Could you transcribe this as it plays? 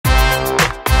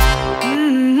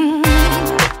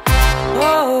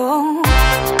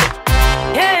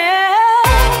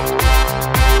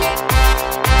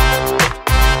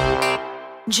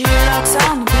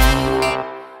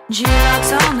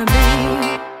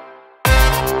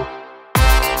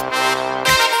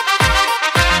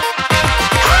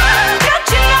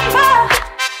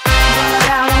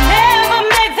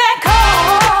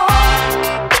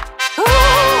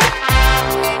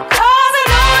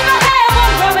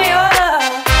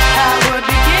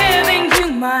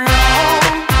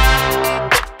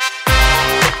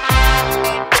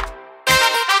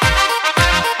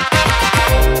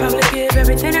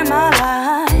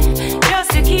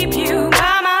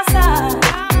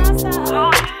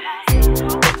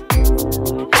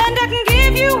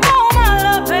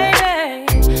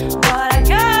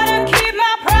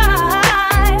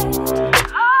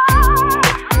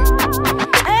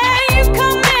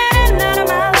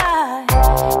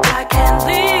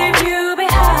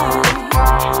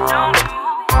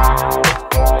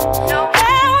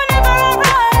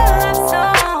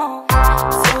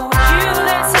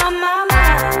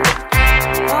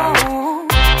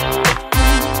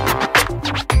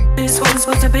This one's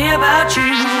supposed to be about you.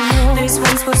 This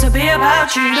one's supposed to be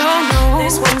about you.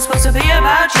 This one's supposed to be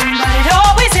about you, but it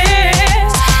always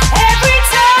is. Every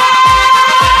time I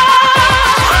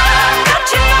got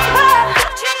your number,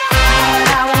 but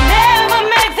I will never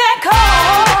make that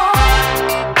call.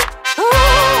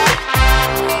 Ooh,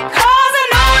 'cause I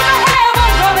know if I had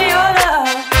one drop of your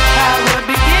love, I would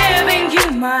be giving you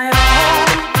my all.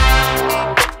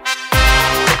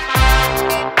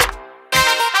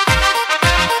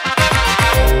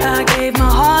 I gave my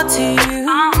heart to you.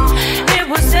 It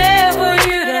was there for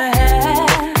you to have.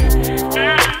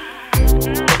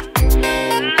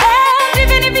 And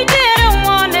even if you didn't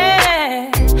want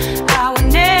it, I would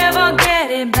never get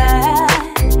it back.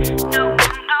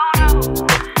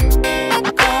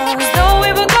 Cause though we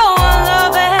would go on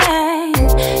loving,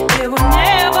 it would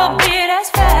never be as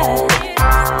fast.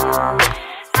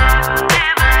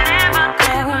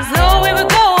 Cause though we would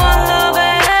go on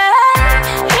loving,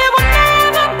 it would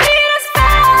never be as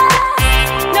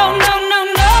fast. No, no, no,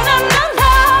 no, no, no,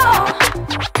 no.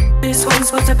 This one's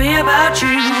supposed to be about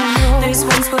you. This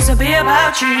one's supposed to be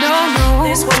about you. No, no.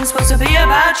 This one's supposed to be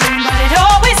about you, but it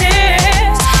always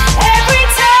is. Every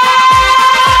time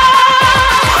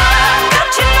I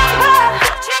got your number,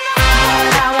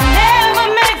 but I will never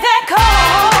make that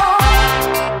call.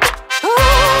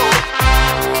 Ooh,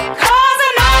 'cause I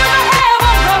know if I had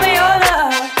one drop of your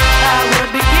love, I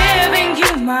would be giving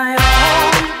you my all.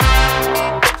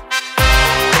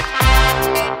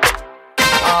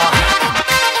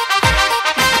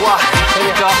 What? Here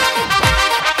we go.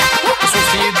 This one's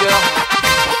for you, girl.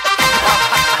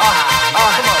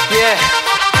 Yeah.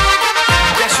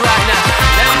 That's right now.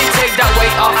 Let me take that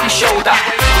weight off your shoulder.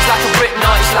 It's like a brick, no,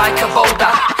 it's like a boulder.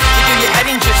 You do your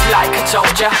heading just like I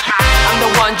told ya. I'm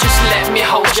the one, just let me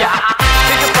hold ya.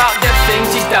 Think about the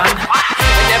things he's done,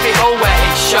 and every whole way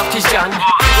he's shoved his gun.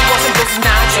 It wasn't just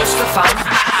now, just for fun.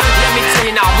 Let me tell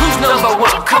you now, who's number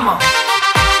one? Come on.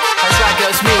 That's right,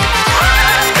 girl, it's me.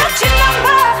 Got your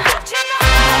number,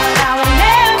 but I will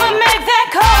never make that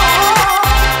call.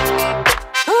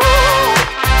 Ooh,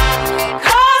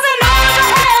 'cause I know if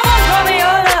I had one drop of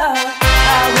your love,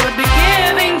 I would be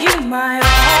giving you my all.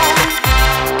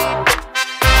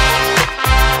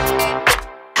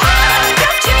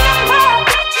 Got your number,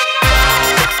 got your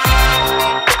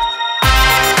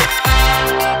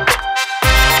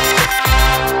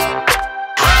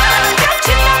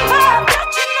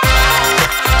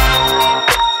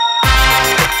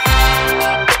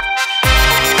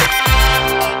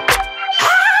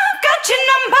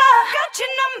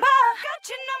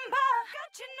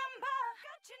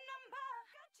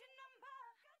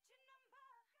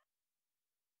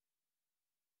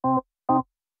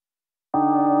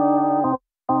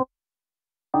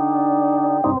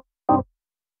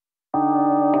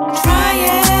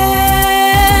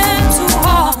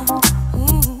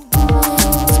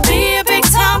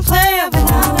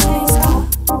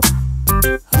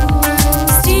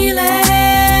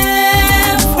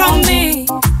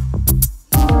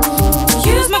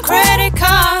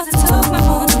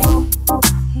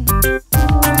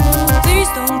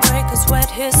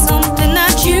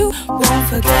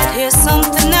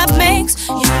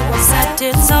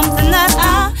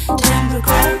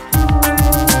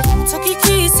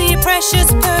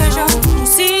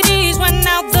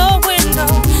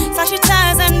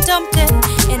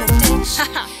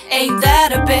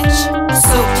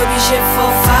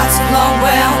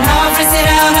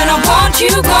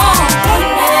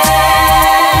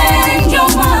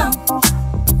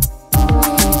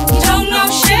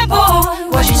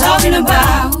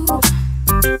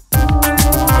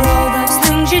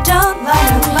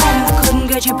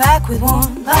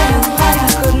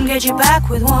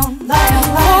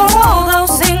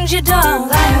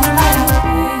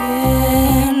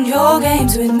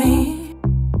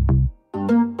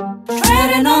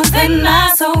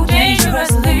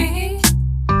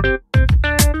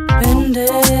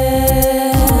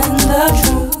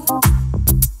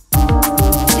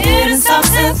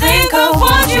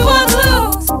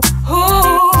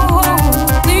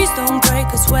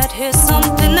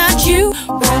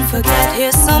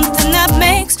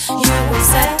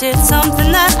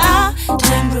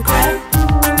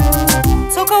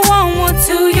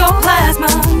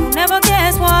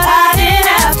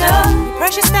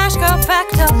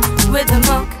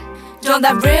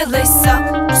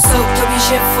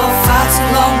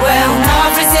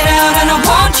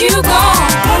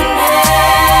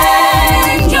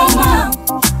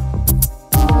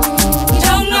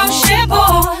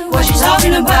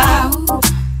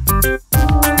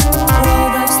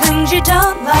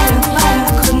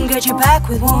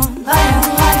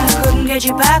get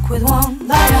you back with one.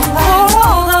 For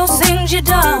all those things you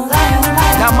done.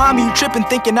 Now mommy, you tripping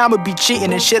thinking I'ma be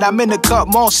cheating and shit. I'm in the cup,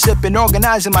 mall sipping,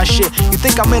 organizing my shit. You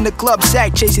think I'm in the club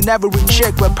sack chasing every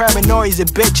chick, but paranoia's a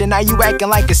bitch, and now you acting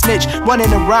like a snitch.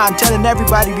 Running around telling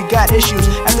everybody we got issues.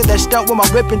 After that stunt with my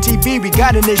whipping TV, we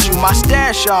got an issue. My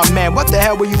stash, oh man, what the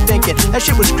hell were you thinking? That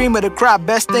shit was scream of the crowd,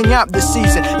 best thing out this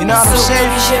season. You know what I'm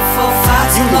saying? So shit for far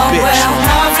too You long. the bitch. Well,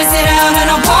 now I press it out and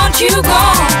I want you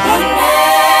gone.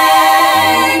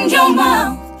 And your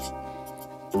mouth,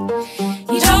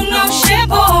 you don't know shit,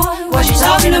 boy, what you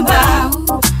talking about.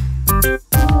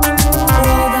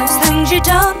 All those things you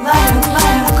done,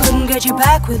 I couldn't get you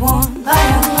back with one. I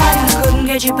couldn't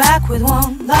get you back with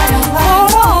one.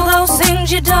 For all those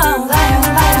things you done, for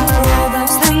all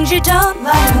those things you done,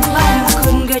 I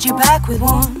couldn't get you back with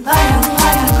one.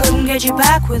 I couldn't get you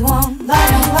back with one.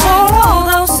 For all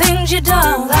those things you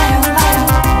done.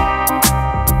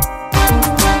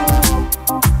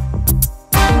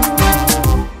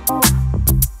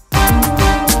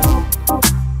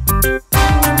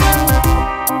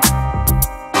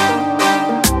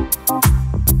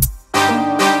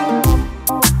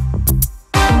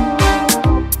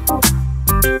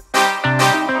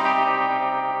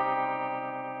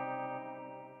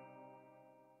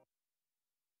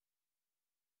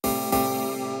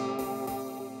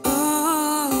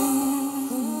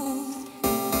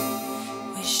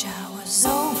 Wish I was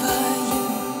over you.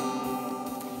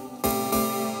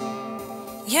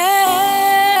 Yeah.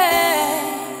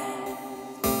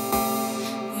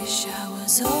 Wish I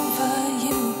was over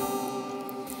you.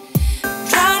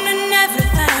 Drowning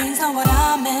everything's not what I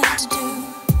meant to do,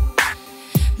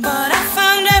 but I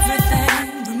found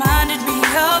everything reminded me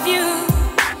of you.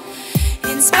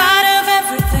 In spite of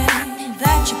everything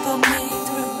that you put me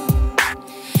through,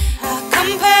 I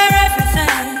compare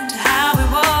everything to how it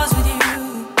was with you.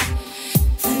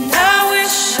 And I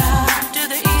wish I could do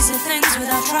the easy things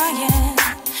without trying.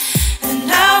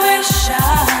 And I wish I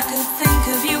could think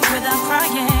of you without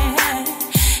crying.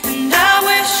 And I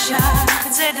wish I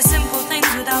could say the simple things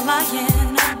without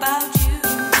lying about you.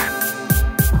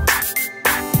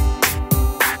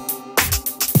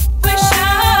 Wish I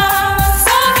was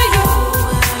over you.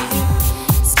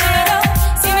 Stay up,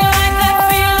 see me like that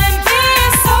feeling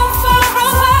being so far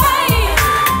away.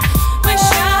 Wish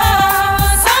I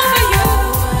was over you.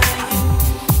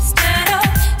 Stay up,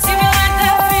 see me like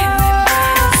that feeling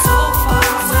being so far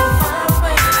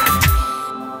away.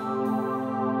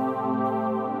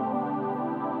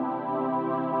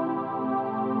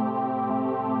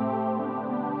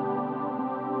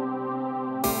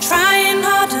 Trying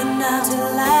harder now to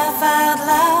laugh out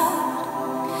loud,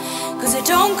 'cause it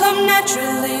don't come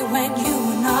naturally when you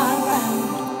are not around.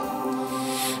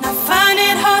 I find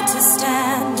it hard to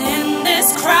stand in this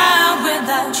crowd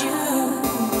without you.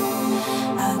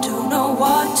 I don't know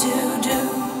what to do.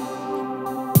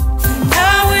 And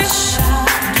I wish I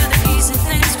could do the easy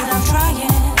things without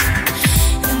trying.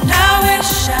 And I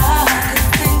wish I could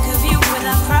think of you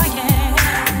without crying.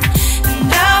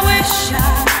 And I wish I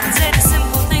could say the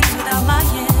simple things without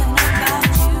lying about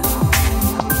you.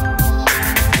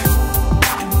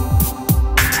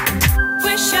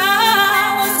 Wish I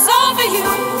was over you.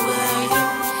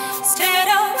 Stayed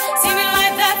up, see me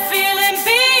like that feeling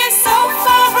being so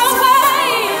far away.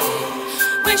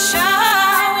 Wish I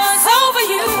was over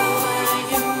you.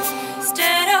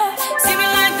 Stayed up, see me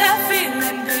like that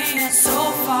feeling being so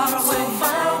far away.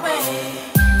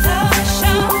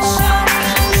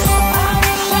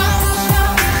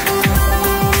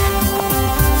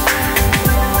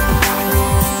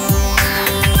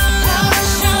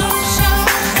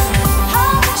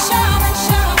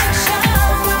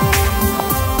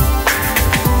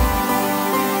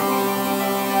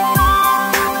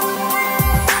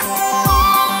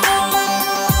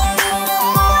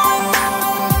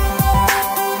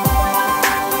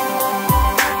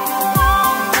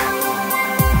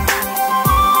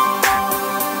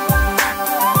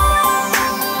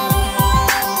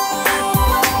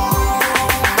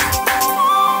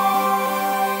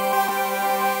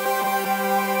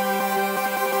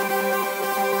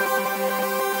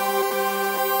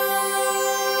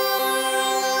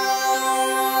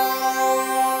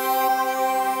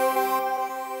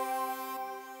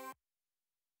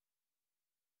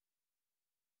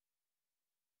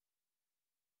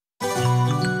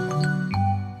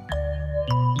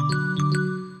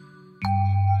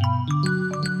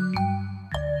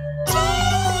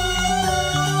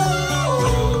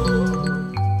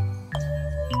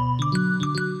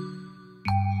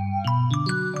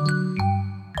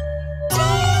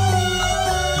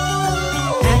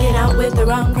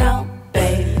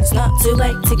 too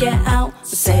late to get out, but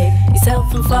save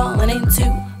yourself from falling into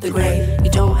the grave.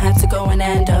 You don't have to go and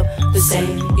end up the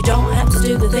same. You don't have to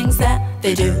do the things that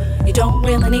they do. You don't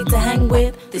really need to hang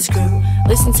with this crew.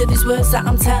 Listen to these words that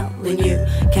I'm telling you.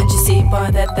 Can't you see,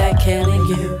 boy, that they're killing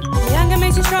you? Younger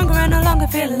makes you stronger and no longer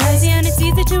feeling lazy. And it's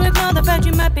easy to ignore the fact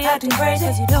you might be acting crazy,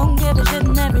 cause you don't give a shit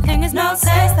and everything is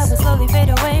nonsense. That will slowly fade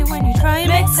away when you try and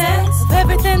make sense of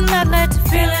everything that led to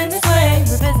feeling this way.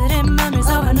 Revisiting memories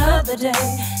of another day.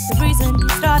 The reason you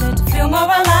started to feel more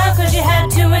alive, cause you had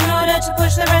to in order to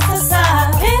push the rest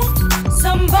aside. If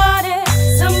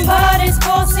somebody's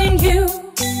forcing you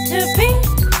to be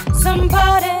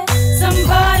somebody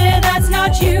that's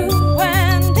not you.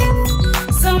 And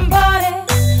if somebody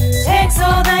takes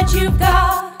all that you've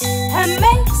got and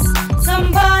makes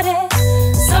somebody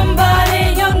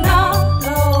you're not,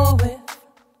 go with.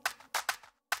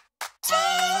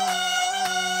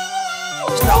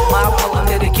 It's not my fault, I'm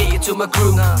dedicated to my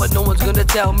crew, but no one's gonna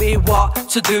tell me what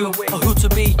to do or who to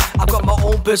be. I've got my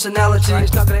own personality,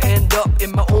 it's not gonna end up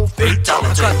in my own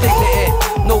fatality. Got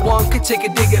dignity, no one can take a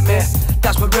dig at me.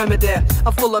 That's my remedy,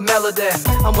 I'm full of melody,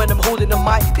 and when I'm holding the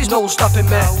mic, there's no stopping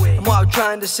me. And what I'm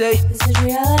trying to say, this is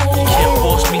reality. You can't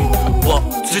force me what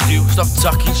to do. Stop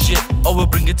talking shit or we'll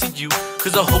bring it to you,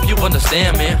 cause I hope you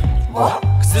understand, man.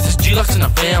 Cause this is G-Lox in our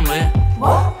family.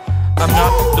 I'm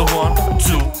not the one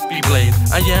to be played,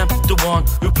 I am the one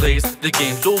who plays the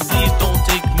game. So please don't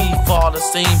take me for the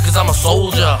same, cause I'm a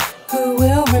soldier who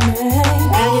will remain.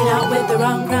 Hanging out with the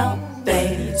wrong crowd,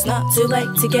 babe. It's not too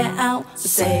late to get out, so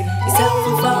save yourself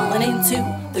from falling into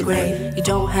the grave. You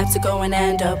don't have to go and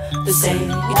end up the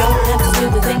same. You don't have to do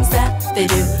the things that they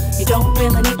do. You don't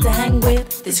really need to hang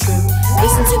with this crew.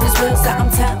 Listen to these words that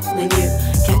I'm telling you.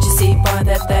 Can't you see, boy,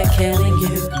 that they're killing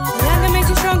you? Younger makes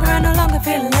you stronger and no longer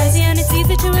feeling lazy. And it's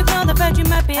easy to ignore the fact you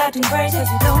might be acting crazy,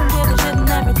 cause you don't give a shit and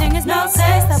everything is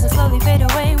nonsense. That will slowly fade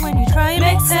away when you try and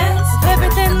make sense of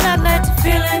everything that led to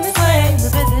feeling this way.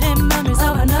 Revisiting memories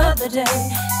of another day.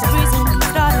 The reason you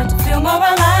started to feel more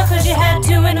alive, cause you had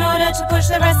to in order to push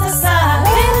the rest aside.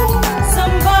 If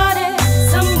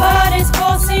somebody's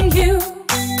forcing you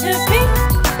to be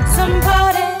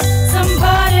somebody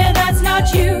that's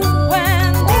not you.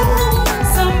 And if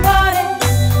somebody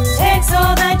takes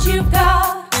all that you've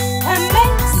got and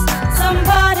makes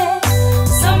somebody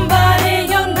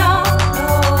you're not.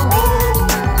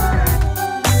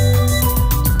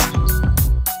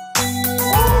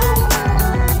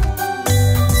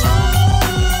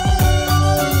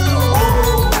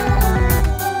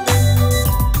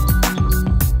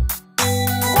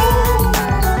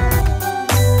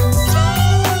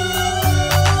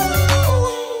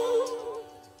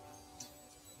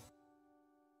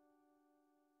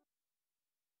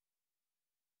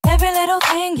 Every little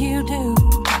thing you do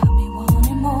got me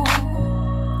wanting more.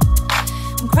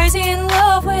 I'm crazy in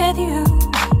love with you,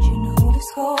 and you know the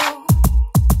score.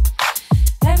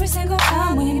 Every single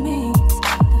time we meet,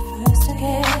 the first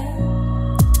again.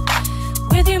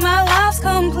 With you my life's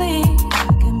complete, I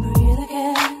can breathe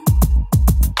again.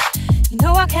 You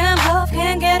know I can't bluff,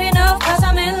 can't get enough, cause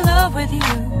I'm in love with you.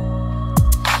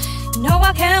 You know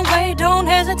I can't wait, don't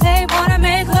hesitate, wanna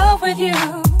make love with you.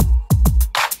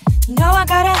 You know I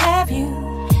gotta have you,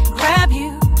 grab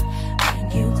you,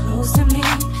 bring you close to me.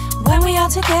 When we are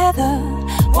together,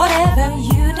 whatever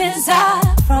you desire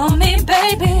from me,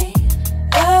 baby.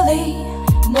 Early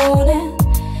morning,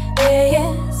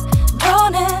 yes,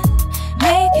 dawning,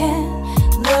 making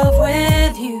love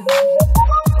with you.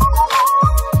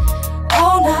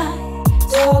 All night,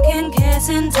 talking,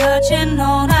 kissing, touching,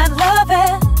 all night,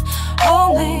 loving,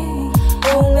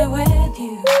 only with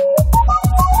you.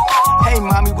 Hey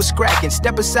mommy, what's cracking?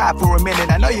 Step aside for a minute.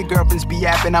 I know your girlfriends be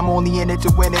yapping, I'm only in it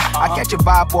to win it. I catch a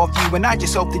vibe off you and I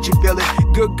just hope that you feel it.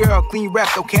 Good girl, clean rep,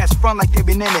 though cats front like they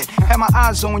been in it. Had my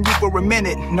eyes on you for a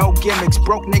minute, no gimmicks.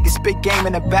 Broke niggas spit game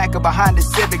in the back or behind the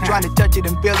Civic. Trying to touch it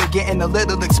and feel it, getting a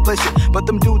little explicit. But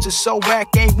them dudes are so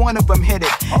whack, ain't one of them hit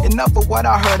it. Enough of what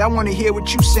I heard, I wanna hear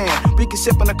what you saying. We can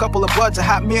sip on a couple of buds, a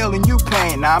hot meal and you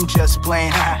paying. Nah, I'm just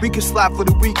playing. We can slide for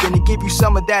the weekend and give you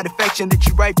some of that affection that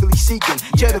you rightfully seeking.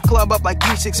 Tear the club up like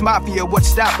 3-6 Mafia, what's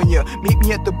stopping you? Meet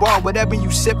me at the bar, whatever you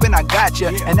sippin', I got you.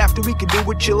 And after we can do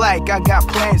what you like, I got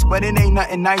plans, but it ain't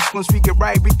nothing nice. Once we get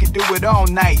right, we can do it all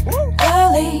night.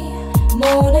 Early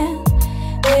morning,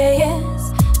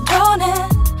 yes, dawning,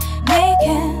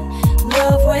 making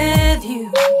love with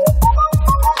you.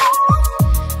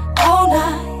 All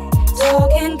night,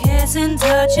 talking, kissing,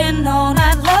 touching, all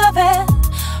night, loving,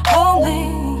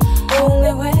 only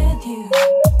with you.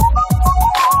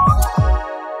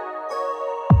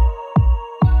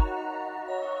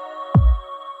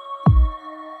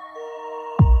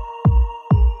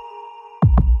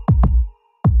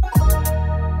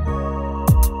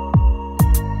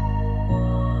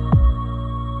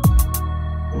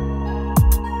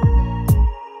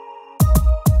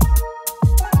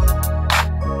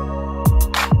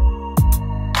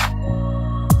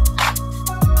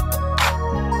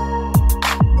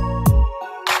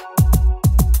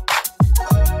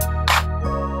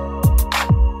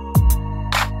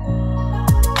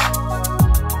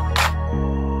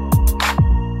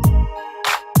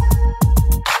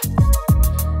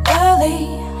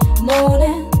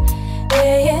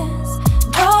 is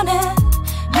dawning,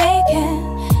 making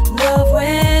love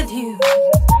with you.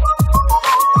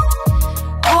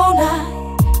 All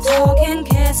night, talking,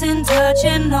 kissing,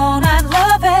 touching, all night,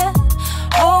 loving,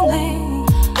 only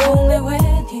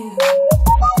with you.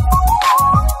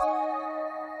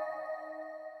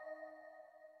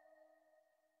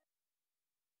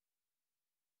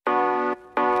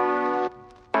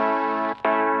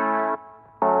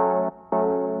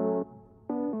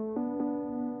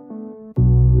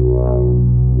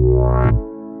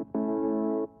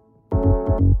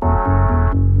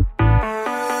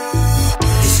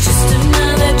 It's just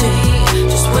another day,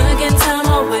 just working time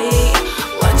away,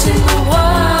 watching the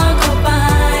world go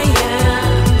by,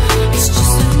 yeah. It's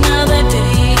just another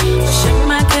day, pushing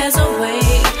my cares away.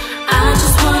 I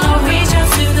just wanna reach out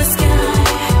to the sky.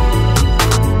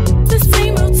 The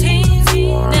same routine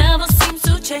never seems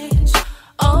to change,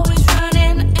 always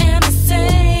running in the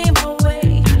same way.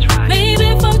 Maybe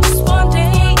for just one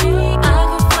day I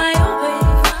could fly away,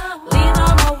 leave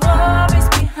all my worries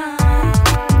behind.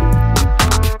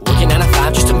 Working 9 to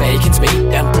 5 just to make ends meet,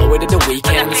 then blow it at the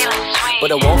weekends. But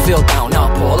I won't feel down, I'll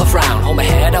pull a frown, hold my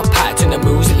head up high, turn the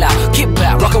music loud, kick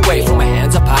back, rock away, throw my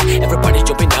hands up high. Everybody's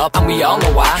jumping up and we all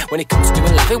know why. When it comes to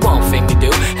doing life, it one thing to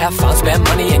do, have fun, spend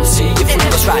money, and you see if you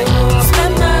feel it's right.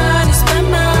 Spend money,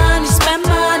 spend money, spend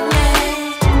money.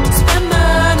 Spend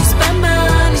money, spend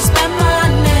money, spend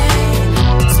money.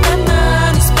 Spend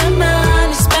money, spend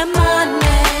money, spend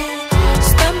money.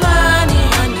 Spend money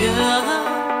on you.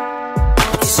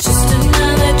 It's just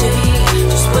another day,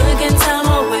 just working time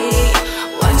away,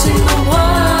 watching the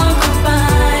world go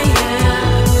by,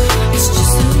 yeah. It's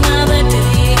just another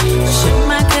day, pushing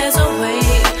my cares away.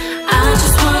 I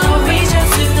just wanna reach out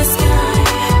to the sky.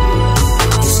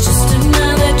 It's just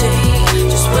another day,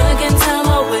 just working time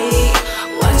away,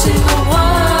 watching the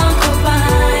world go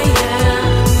by,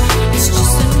 yeah. It's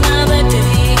just another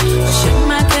day, pushing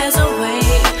my cares away.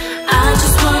 I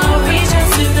just wanna reach out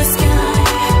to the sky.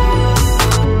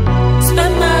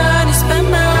 Spend money, spend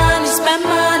money, spend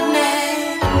money.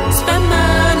 Spend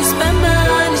money, spend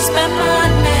money, spend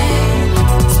money.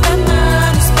 Spend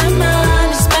money, spend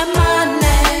money, spend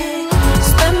money.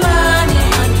 Spend money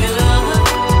on you.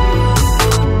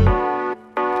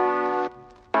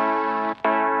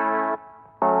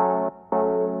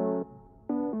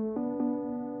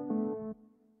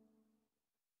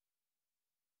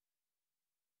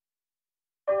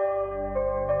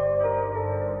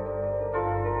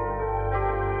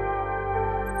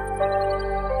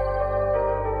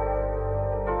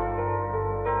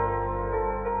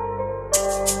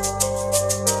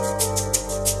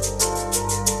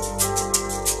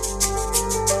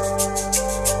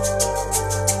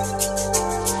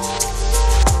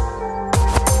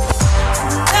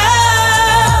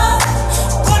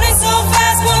 Running so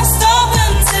fast, won't stop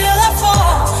until I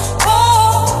fall.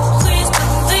 Oh, please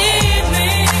believe me.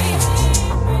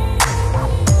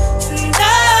 And I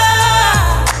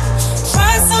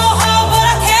try so hard, but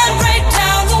I can't break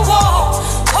down the wall.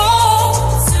 Oh,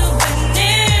 to be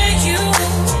near you.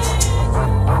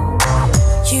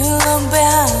 You look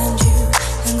behind you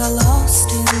and got lost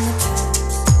in the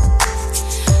past.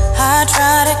 I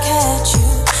tried to catch you,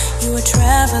 you were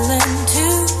traveling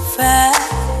too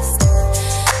fast.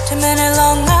 Too many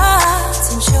long nights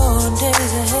and short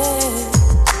days ahead.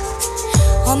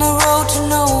 On the road to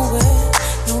nowhere,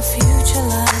 no future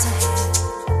lies ahead.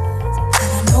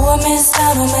 And I know I missed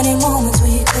out on many moments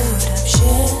we could have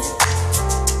shared.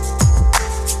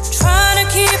 Trying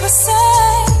to keep us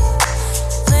safe,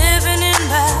 living in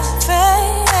bad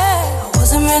faith. I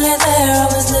wasn't really there, I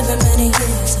was living many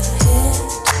years ahead.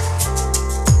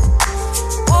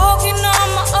 Walking on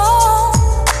my own,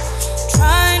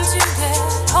 trying to get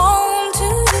home to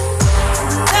you.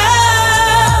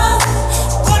 Now,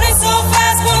 running so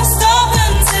fast, won't stop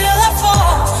until I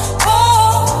fall.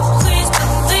 Oh, please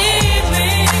believe me.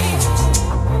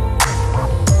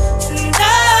 And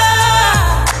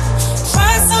I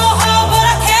try so hard, but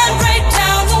I can't break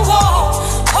down the wall.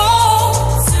 Oh,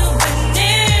 to be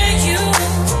near you.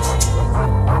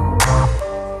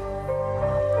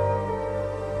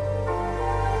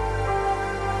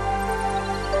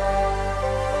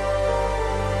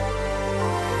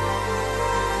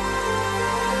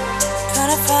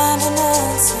 Trying to find an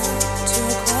answer to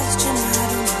a question I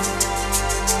don't know.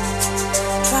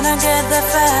 Trying to get there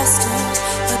faster,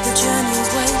 but the journey's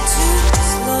way too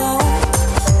slow.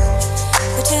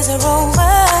 The tears are rolling,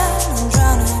 I'm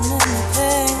drowning in the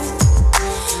pain.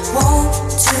 1,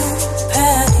 2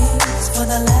 pennies for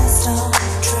the last on the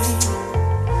train.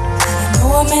 And I know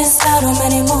I missed out on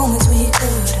many moments we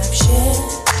could have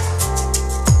shared.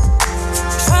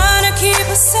 Trying to keep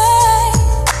us safe,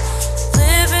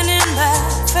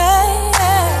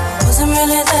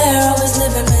 was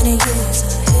living many years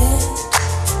ahead.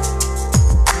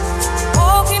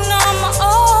 Walking on my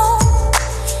own,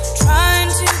 trying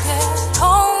to get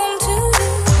home to you.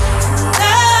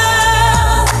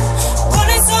 Now,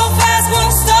 running so fast,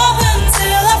 won't stop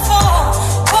until I fall.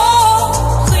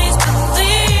 Oh, please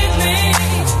believe me.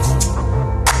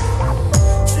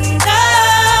 And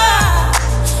I'm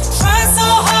trying so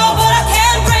hard, but I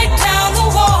can't break down the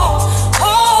wall.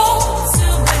 Oh, to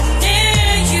be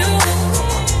near you.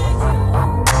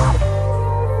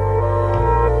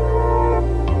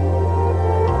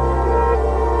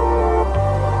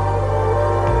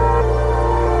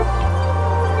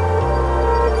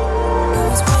 I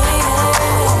was waiting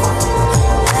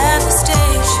at the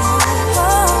station,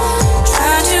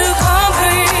 trying to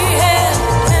comprehend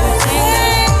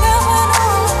everything going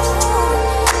on.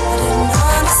 I didn't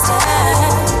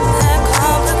understand that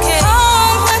complication.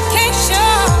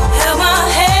 Held my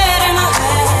head in my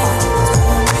hands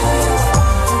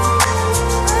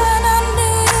when I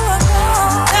knew you were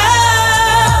gone. Now,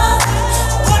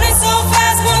 running so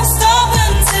fast, won't stop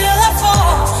until I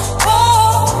fall.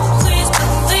 Oh, please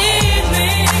believe me.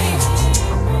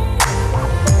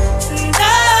 And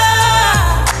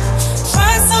I'm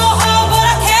trying so hard, but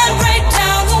I can't break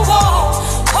down the wall.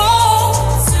 Oh,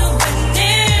 to be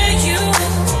near you.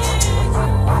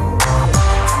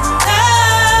 And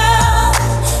I'm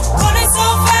running so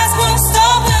fast, won't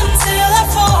stop until I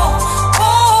fall.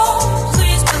 Oh,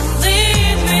 please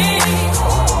believe me.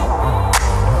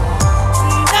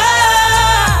 And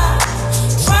I'm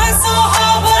trying so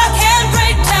hard, but I can't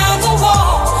break down the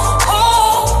wall.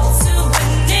 Oh, to be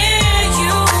near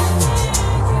you.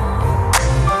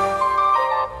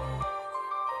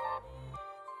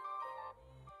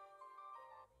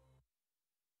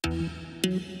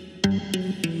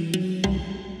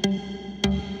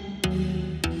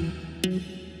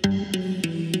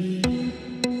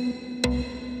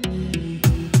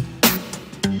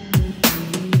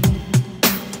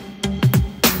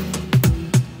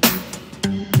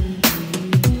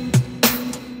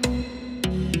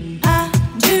 I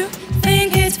do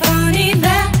think it's funny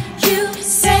that you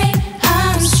say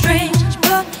I'm strange,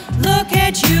 but look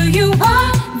at you, you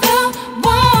are the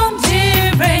one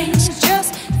deranged.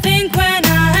 Just think when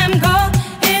I am gone,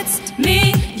 it's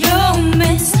me you'll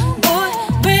miss. Boy,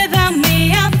 without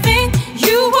me, I think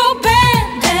you will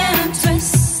bend and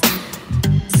twist.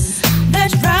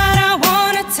 That's right, I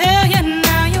wanna tell you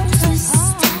now you'll twist.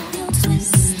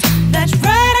 That's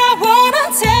right, I wanna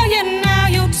tell you now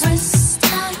you'll twist.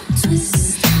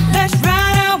 That's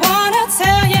right, I wanna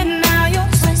tell you now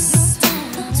you'll twist.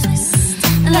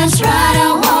 That's right, I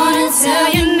wanna tell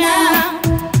you now.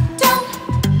 Don't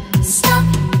stop,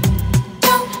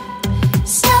 don't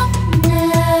stop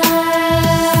now.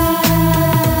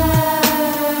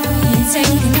 You're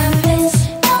taking a piss,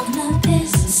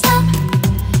 stop,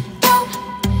 don't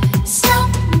stop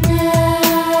now.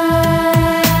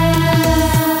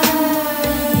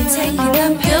 You're taking a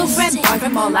piss. Girlfriend,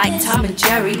 boyfriend, more like Tom and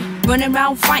Jerry. Running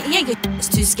around fighting, yeah, it's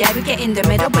too scary. Get in the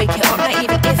middle, break it up, not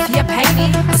even if you pay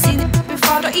me. I've seen it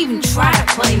before, don't even try to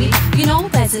play me. You know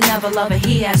there's another lover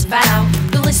he has found.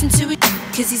 Don't listen to it,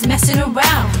 cause he's messing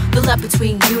around. The love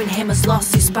between you and him has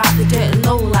lost its spark. The dirt and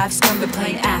low life's gonna be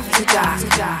playing after dark.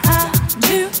 I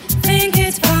do think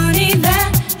it's funny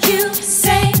that you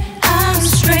say I'm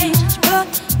strange, but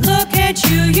look at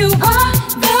you, you are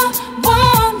the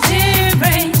one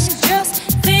deranged. Just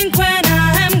think when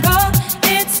I am gone,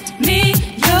 it's me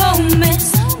you'll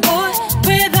miss. Boy,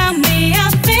 without me, I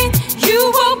think you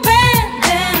will bend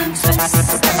and twist.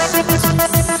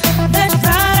 That's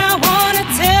right, I wanna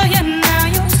tell you now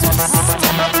you'll twist.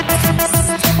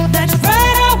 That's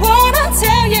right, I wanna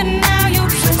tell you now you'll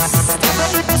twist.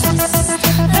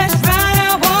 That's right,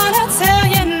 I wanna tell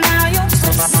you now you'll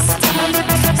twist.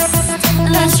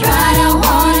 That's right, I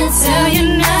wanna tell you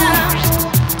now.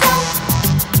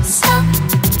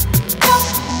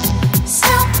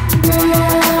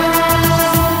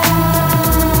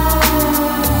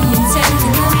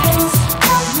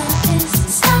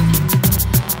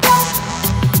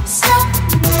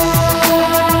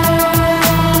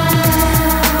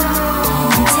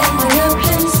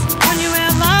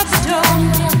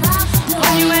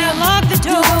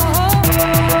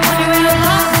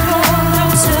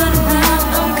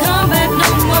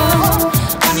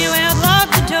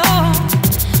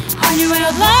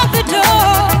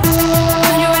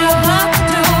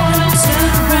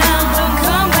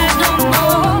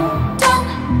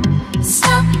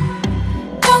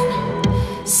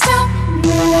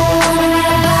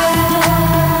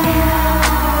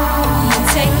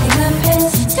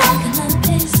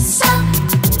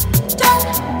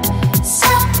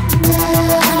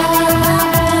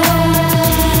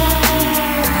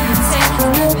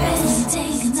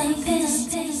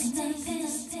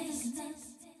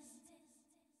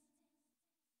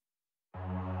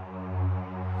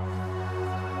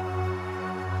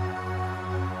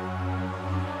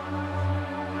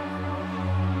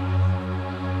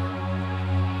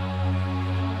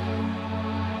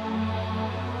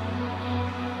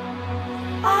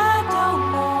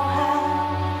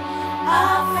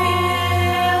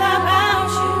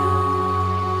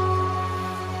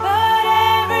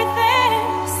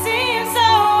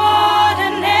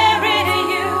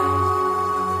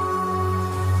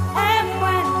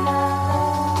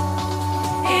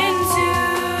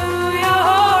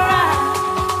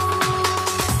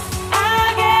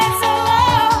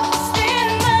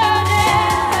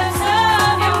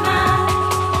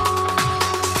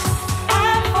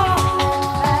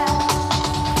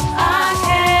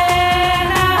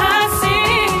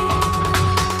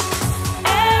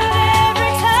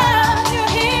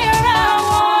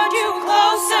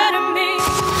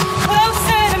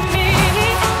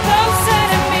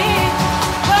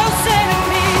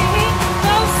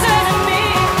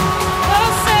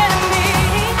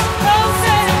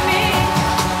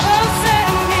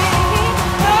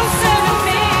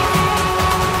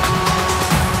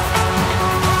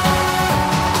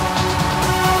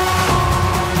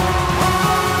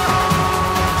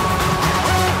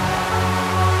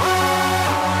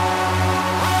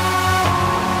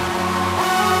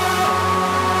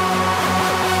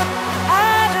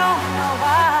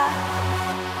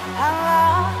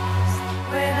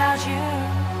 without you.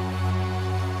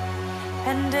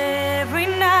 And every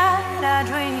night I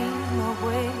dream